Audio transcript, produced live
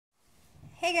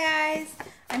Hey guys,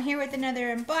 I'm here with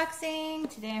another unboxing.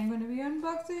 Today I'm going to be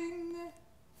unboxing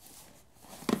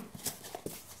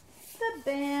the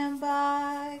BAM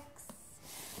box.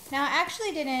 Now I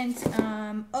actually didn't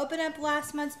open up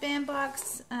last month's BAM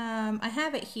box. I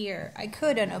have it here. I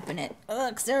could unopen it.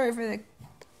 Ugh, sorry for the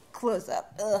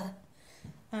close-up.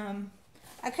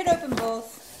 I could open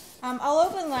both. I'll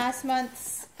open last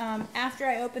month's after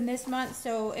I open this month,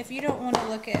 so if you don't want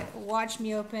to watch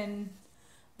me open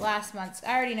last month's.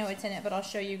 I already know what's in it, but I'll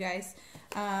show you guys.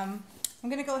 I'm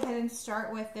going to go ahead and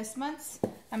start with this month's.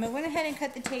 I'm going to go ahead and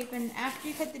cut the tape, and after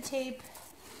you cut the tape,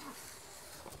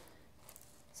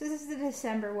 so this is the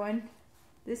December one.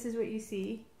 This is what you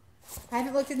see. I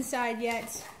haven't looked inside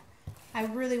yet. I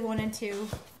really wanted to,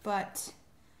 but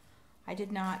I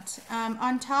did not.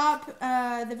 On top,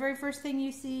 the very first thing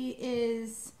you see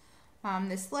is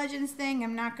this Legends thing.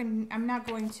 I'm not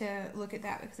going to look at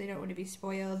that because I don't want to be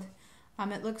spoiled.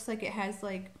 It looks like it has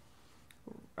like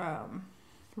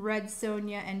Red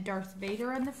Sonja and Darth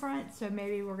Vader on the front, so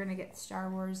maybe we're gonna get Star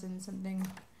Wars and something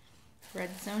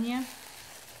Red Sonja.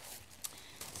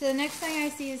 So the next thing I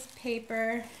see is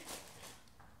paper.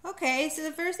 Okay, so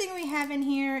the first thing we have in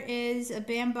here is a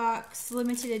BAM box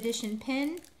limited edition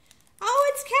pin.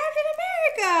 Oh, it's Captain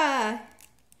America!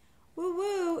 Woo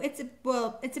woo!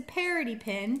 It's a parody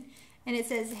pin, and it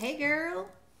says, "Hey girl."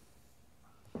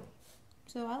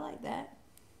 So I like that.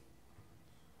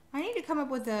 I need to come up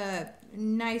with a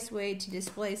nice way to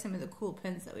display some of the cool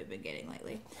pins that we've been getting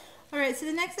lately. Alright, so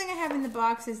the next thing I have in the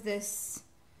box is this,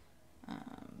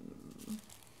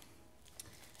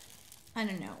 I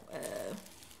don't know,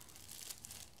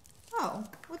 oh,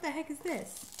 what the heck is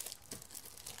this?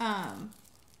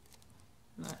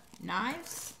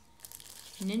 Knives?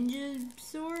 Ninja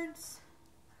swords?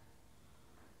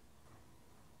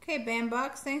 Okay, BAM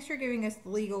box, thanks for giving us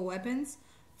legal weapons.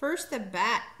 First, the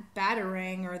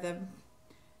batarang, or the...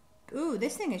 Ooh,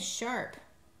 this thing is sharp.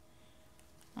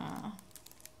 I'll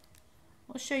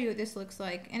show you what this looks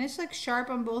like. And it's like sharp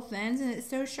on both ends, and it's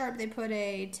so sharp they put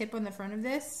a tip on the front of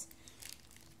this.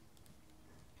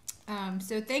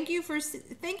 So thank you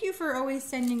for always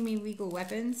sending me legal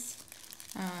weapons.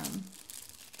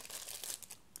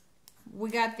 We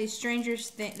got the Stranger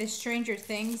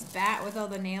Things bat with all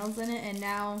the nails in it, and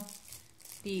now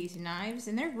these knives,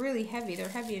 and they're really heavy. They're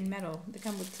heavy in metal. They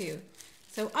come with two.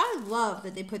 So I love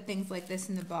that they put things like this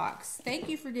in the box. Thank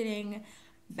you for getting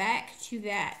back to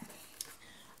that.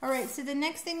 Alright, so the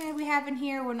next thing that we have in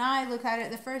here, when I look at it,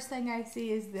 the first thing I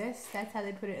see is this. That's how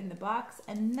they put it in the box.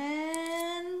 And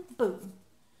then, boom.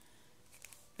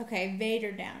 Okay,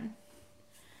 Vader down.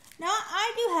 Now,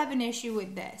 I do have an issue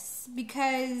with this,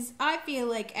 because I feel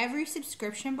like every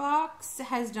subscription box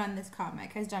has done this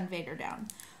comic, has done Vader down.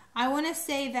 I want to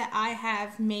say that I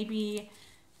have maybe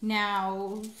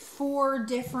now 4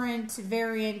 different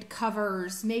variant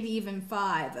covers, maybe even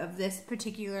 5 of this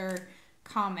particular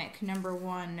comic,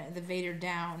 #1, the Vader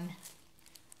Down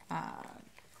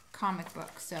comic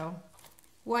book. So,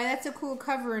 why that's a cool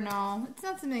cover and all, it's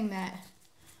not something that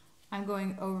I'm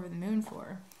going over the moon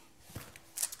for.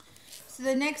 So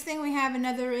the next thing we have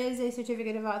is a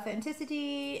certificate of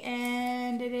authenticity,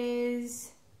 and it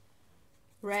is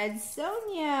Red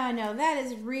Sonja. Now that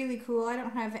is really cool. I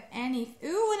don't have any.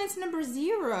 Ooh, and it's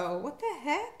 #0. What the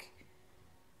heck?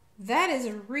 That is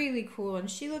really cool,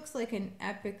 and she looks like an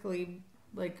epically,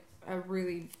 like a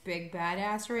really big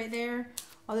badass right there.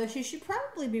 Although she should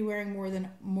probably be wearing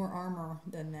more armor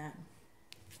than that.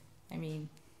 I mean,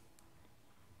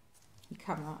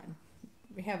 come on.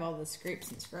 We have all the scrapes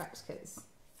and scraps because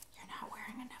you're not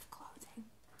wearing enough clothing.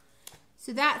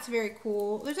 So that's very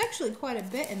cool. There's actually quite a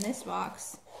bit in this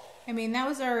box. I mean, that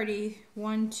was already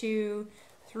 1, 2,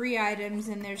 3 items,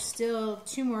 and there's still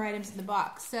 2 more items in the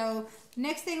box. So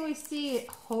next thing we see,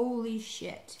 holy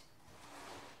shit.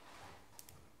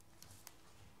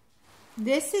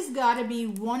 This has got to be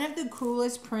one of the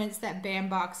coolest prints that BAM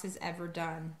Box has ever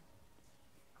done.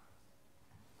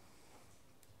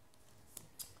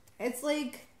 It's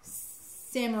like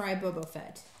Samurai Boba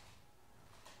Fett.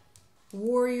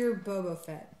 Warrior Boba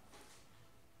Fett.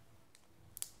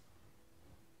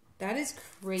 That is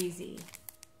crazy.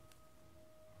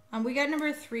 We got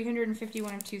number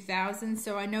 351 of 2000,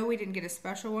 so I know we didn't get a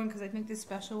special one because I think the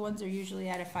special ones are usually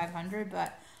out of 500,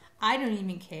 but I don't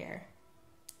even care.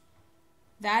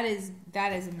 That is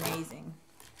amazing.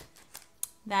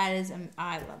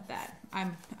 I love that.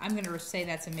 I'm going to say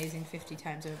that's amazing 50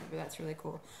 times over, but that's really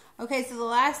cool. Okay, so the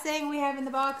last thing we have in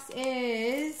the box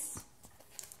is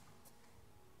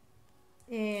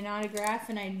an autograph,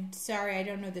 and I'm sorry, I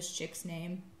don't know this chick's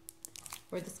name.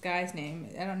 Or this guy's name.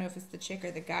 I don't know if it's the chick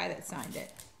or the guy that signed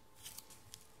it.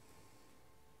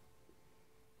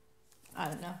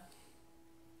 don't know.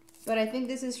 But I think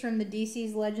this is from the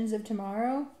DC's Legends of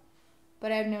Tomorrow.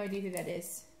 But I have no idea who that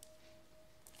is.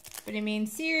 But I mean,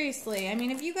 seriously, I mean,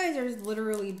 if you guys are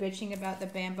literally bitching about the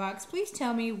BAM box, please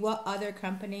tell me what other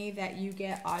company that you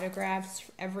get autographs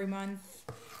every month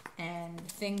and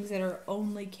things that are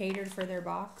only catered for their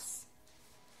box.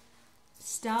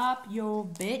 Stop your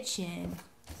bitching.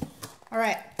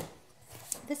 Alright.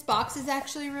 This box is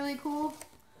actually really cool.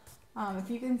 If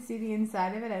you can see the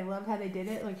inside of it, I love how they did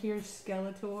it. Like, here's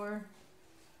Skeletor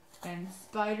and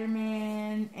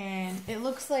Spider-Man, and it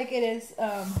looks like it is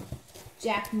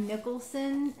Jack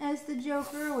Nicholson as the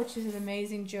Joker, which is an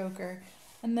amazing Joker.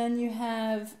 And then you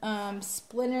have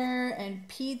Splinter and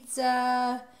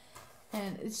Pizza,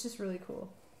 and it's just really cool.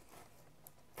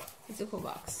 It's a cool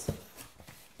box.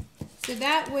 So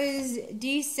that was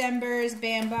December's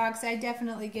BAM box. I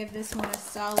definitely give this one a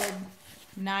solid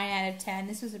 9 out of 10.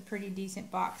 This was a pretty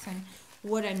decent box and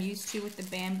what I'm used to with the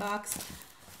BAM box.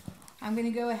 I'm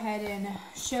going to go ahead and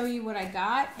show you what I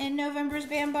got in November's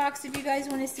BAM box if you guys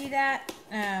want to see that.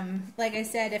 Like I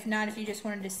said, if not, if you just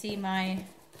wanted to see my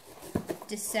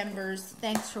December's.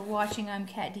 Thanks for watching. I'm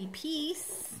Katt Dee.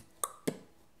 Peace.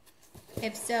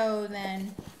 If so,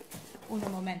 then uno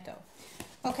momento.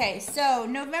 Okay, so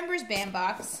November's BAM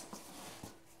box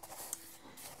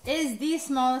is the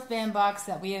smallest BAM box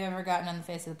that we have ever gotten on the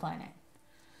face of the planet.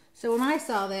 So when I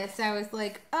saw this, I was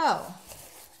like, oh,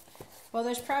 well,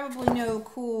 there's probably no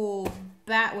cool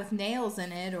bat with nails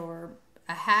in it or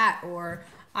a hat, or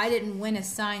I didn't win a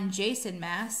signed Jason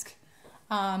mask.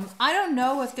 I don't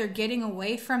know if they're getting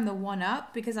away from the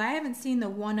 1-up, because I haven't seen the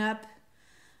 1-up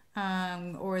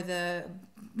or the,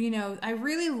 you know, I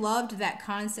really loved that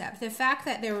concept. The fact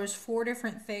that there was 4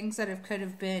 different things that could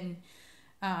have been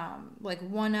like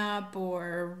 1-up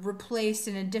or replaced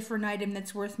in a different item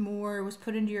that's worth more, was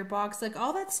put into your box, like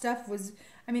all that stuff was,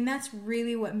 I mean, that's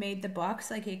really what made the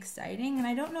box like exciting. And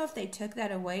I don't know if they took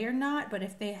that away or not, but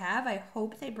if they have, I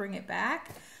hope they bring it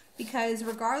back, because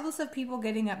regardless of people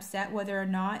getting upset whether or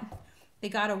not they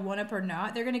got a 1-up or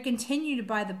not, they're going to continue to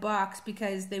buy the box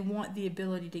because they want the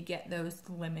ability to get those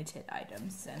limited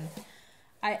items.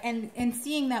 And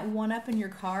seeing that 1-up in your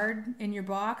card, in your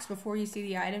box, before you see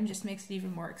the item just makes it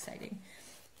even more exciting.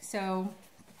 So,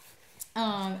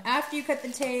 after you cut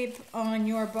the tape on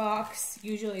your box,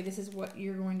 usually this is what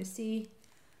you're going to see.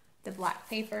 The black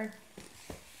paper.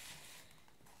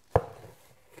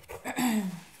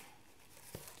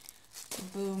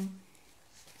 Boom.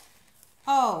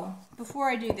 Oh, before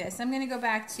I do this, I'm going to go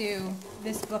back to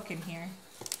this book in here.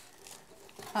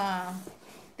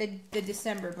 The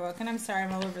December book, and I'm sorry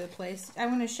I'm all over the place. I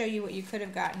want to show you what you could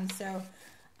have gotten. So,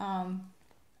 oh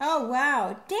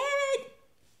wow, damn it!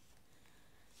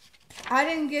 I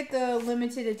didn't get the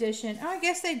limited edition. Oh, I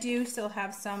guess they do still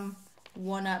have some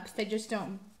 1-ups. They just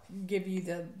don't give you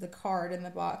the card in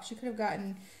the box. You could have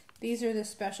gotten, these are the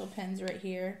special pens right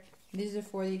here. These are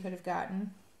 4 that you could have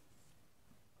gotten.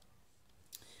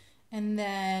 And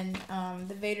then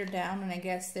the Vader down, and I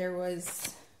guess there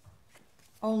was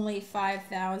only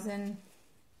 5,000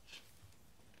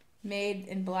 made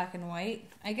in black and white.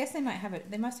 I guess they might have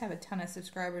it. They must have a ton of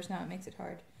subscribers now. It makes it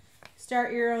hard.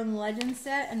 Start your own legend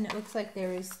set, and it looks like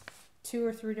there is 2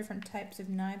 or 3 different types of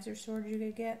knives or swords you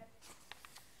could get.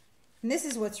 And this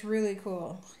is what's really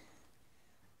cool.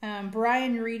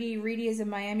 Brian Reedy. Reedy is a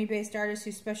Miami-based artist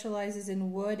who specializes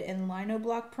in wood and lino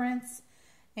block prints,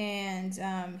 and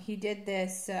he did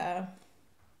this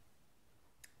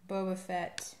Boba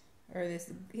Fett. Or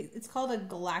this, it's called a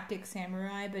Galactic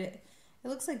Samurai, but it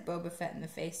looks like Boba Fett in the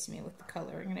face to me with the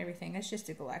coloring and everything. It's just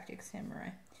a Galactic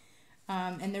Samurai.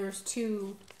 And there was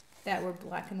 2 that were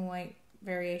black and white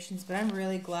variations, but I'm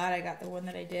really glad I got the one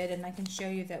that I did, and I can show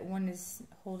you that one is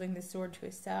holding the sword to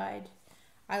his side.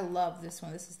 I love this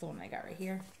one. This is the one I got right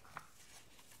here.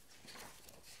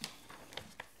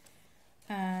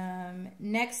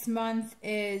 Next month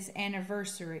is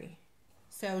anniversary.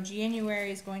 So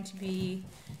January is going to be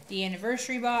the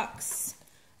anniversary box.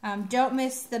 Don't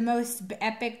miss the most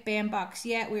epic BAM box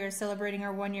yet. We are celebrating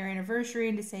our 1-year anniversary,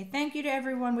 and to say thank you to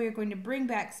everyone, we are going to bring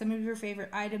back some of your favorite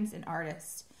items and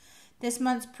artists. This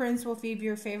month's prints will feature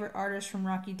your favorite artists from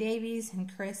Rocky Davies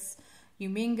and Chris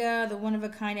Uminga. The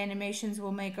one-of-a-kind animations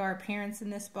will make our appearance in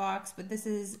this box, but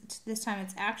this time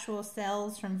it's actual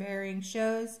cells from varying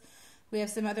shows. We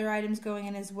have some other items going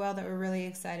in as well that we're really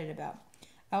excited about.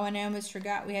 Oh, and I almost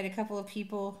forgot, we had a couple of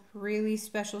people, really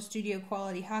special studio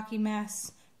quality hockey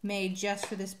masks made just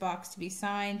for this box to be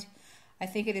signed. I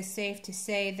think it is safe to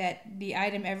say that the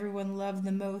item everyone loved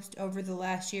the most over the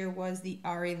last year was the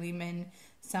Ari Lehman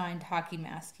signed hockey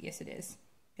mask. Yes, it is.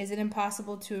 Is it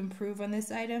impossible to improve on this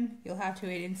item? You'll have to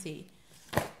wait and see.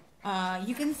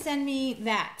 You can send me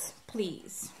that,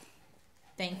 please.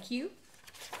 Thank you.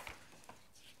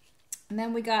 And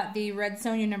then we got the Red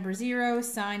Sonja #0,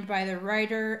 signed by the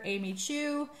writer Amy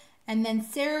Chu. And then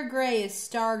Sarah Gray is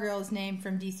Stargirl's name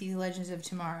from DC's Legends of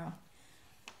Tomorrow.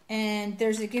 And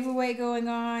there's a giveaway going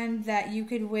on that you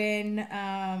could win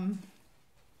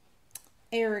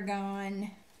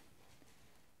Aragon,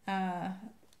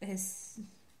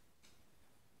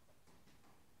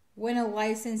 win a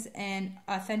license and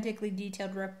authentically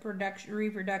detailed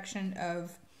reproduction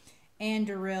of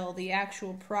Andoril, the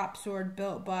actual prop sword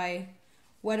built by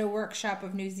Weta Workshop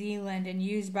of New Zealand and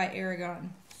used by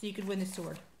Aragon. So you could win the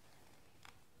sword.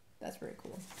 That's very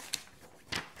cool.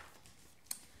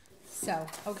 So,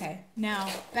 okay,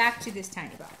 now back to this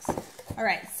tiny box. All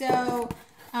right, so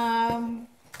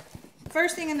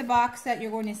first thing in the box that you're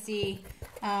going to see,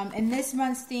 and this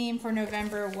month's theme for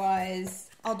November was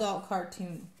adult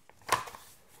cartoon,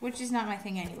 which is not my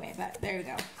thing anyway, but there you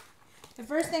go. The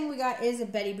first thing we got is a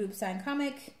Betty Boop signed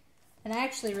comic, and I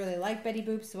actually really like Betty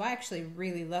Boop, so I actually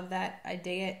really love that. I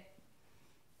dig it,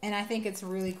 and I think it's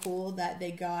really cool that they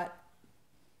got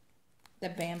the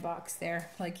band box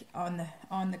there, like on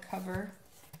the cover.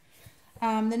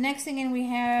 The next thing we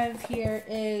have here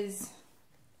is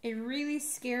a really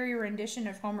scary rendition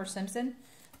of Homer Simpson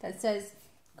that says,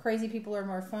 "Crazy people are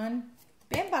more fun."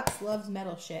 Band box loves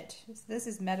metal shit. So this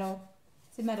is metal.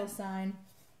 It's a metal sign,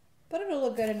 but it'll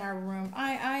look good in our room.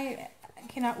 I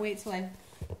cannot wait till I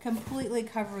completely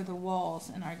cover the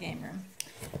walls in our game room.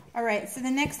 All right, so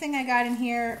the next thing I got in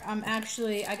here,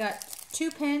 I got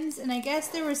 2 pins, and I guess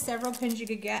there were several pins you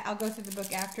could get. I'll go through the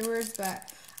book afterwards,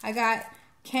 but I got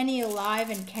Kenny Alive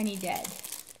and Kenny Dead.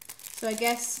 So I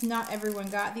guess not everyone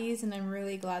got these, and I'm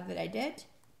really glad that I did.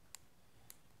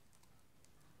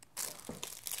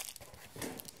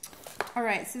 All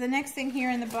right, so the next thing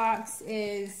here in the box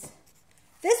is,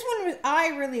 this one I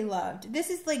really loved. This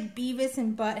is like Beavis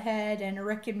and Butthead and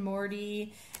Rick and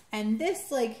Morty, and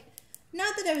this, like,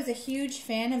 not that I was a huge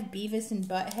fan of Beavis and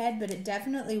Butthead, but it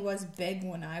definitely was big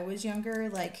when I was younger.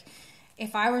 Like,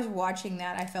 if I was watching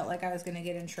that, I felt like I was going to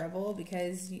get in trouble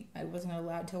because I wasn't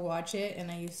allowed to watch it,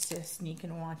 and I used to sneak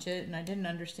and watch it, and I didn't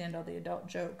understand all the adult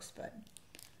jokes, but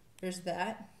there's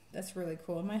that. That's really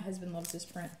cool. My husband loves this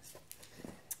print.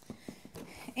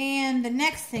 And the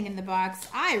next thing in the box,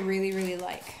 I really, really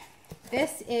like.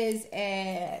 This is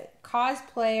a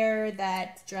cosplayer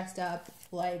that's dressed up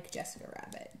like Jessica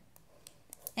Rabbit.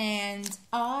 And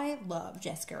I love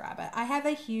Jessica Rabbit. I have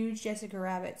a huge Jessica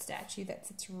Rabbit statue that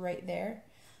sits right there.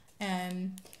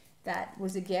 That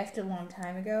was a gift a long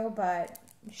time ago, but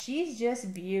she's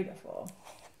just beautiful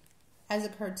as a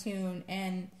cartoon,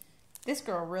 and this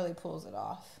girl really pulls it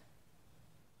off.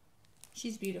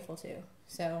 She's beautiful too.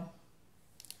 So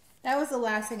that was the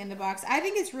last thing in the box. I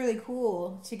think it's really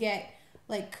cool to get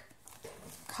like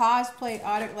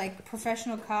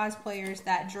professional cosplayers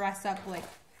that dress up like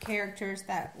characters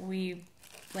that we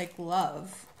like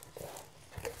love.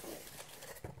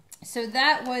 So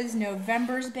that was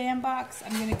November's band box.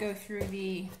 I'm gonna go through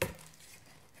the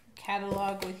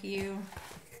catalog with you.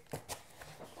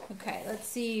 Okay, let's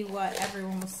see what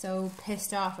everyone was so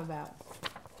pissed off about.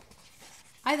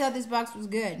 I thought this box was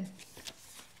good.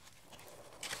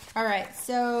 All right,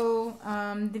 so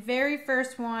the very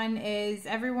first one is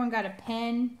everyone got a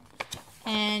pin,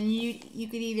 and you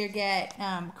could either get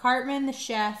Cartman the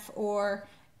chef, or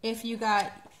if you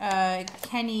got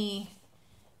Kenny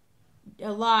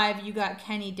Alive, you got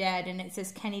Kenny Dead, and it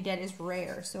says Kenny Dead is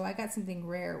rare. So I got something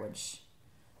rare, which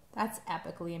that's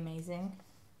epically amazing.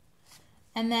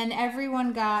 And then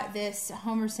everyone got this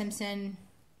Homer Simpson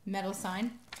metal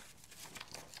sign.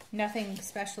 Nothing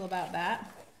special about that.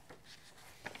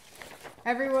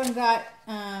 Everyone got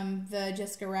the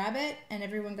Jessica Rabbit, and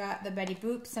everyone got the Betty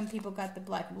Boop. Some people got the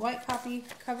black and white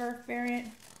cover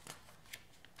variant.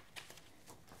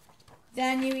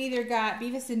 Then you either got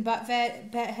Beavis and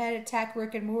Butthead Attack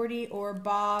Rick and Morty, or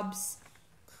Bob's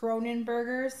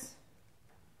Cronenbergers.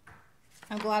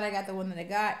 I'm glad I got the one that I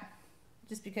got,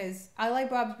 just because I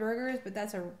like Bob's Burgers, but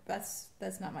that's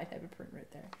not my type of print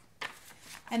right there.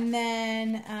 And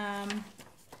then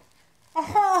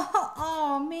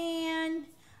oh man,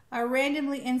 a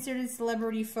randomly inserted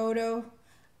celebrity photo,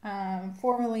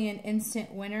 formerly an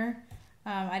instant winner.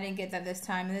 I didn't get that this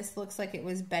time, and this looks like it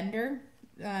was Bender.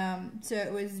 So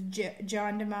it was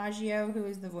John DiMaggio who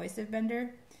was the voice of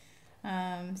Bender.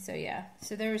 So yeah,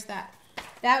 so there was that.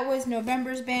 That was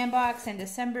November's band box and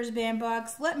December's band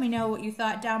box. Let me know what you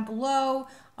thought down below.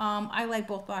 I like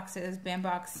both boxes, band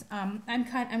box. I'm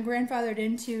grandfathered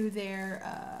into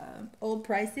their old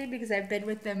pricing because I've been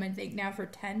with them, I think, now for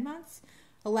 10 months.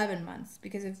 11 months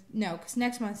because because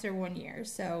next month's are 1 year.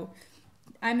 So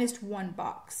I missed one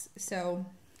box. So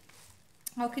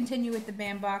I'll continue with the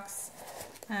band box.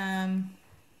 I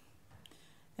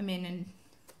mean, and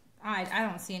I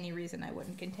don't see any reason I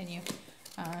wouldn't continue.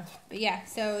 But yeah,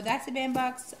 so that's the band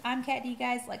box. I'm Katt Dee,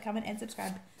 guys. Like, comment, and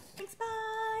subscribe.